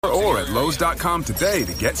or at Lowe's.com today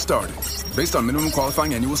to get started. Based on minimum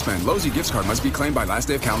qualifying annual spend, Lowe's gift card must be claimed by last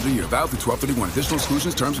day of calendar year. Valid through 12/31. Additional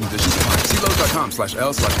exclusions, terms, and conditions apply. See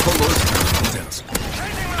Lowe's.com/L/pro-loyalty details.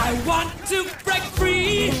 I want to break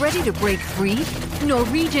free! Ready to break free?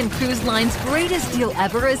 Norwegian Cruise Line's greatest deal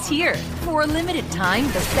ever is here. For a limited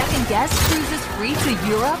time, the second guest cruises free to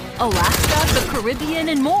Europe, Alaska, the Caribbean,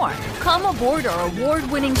 and more. Come aboard our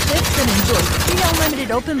award-winning ships and enjoy free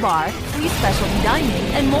unlimited open bar, free specialty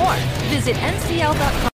dining, and more. Visit ncl.com.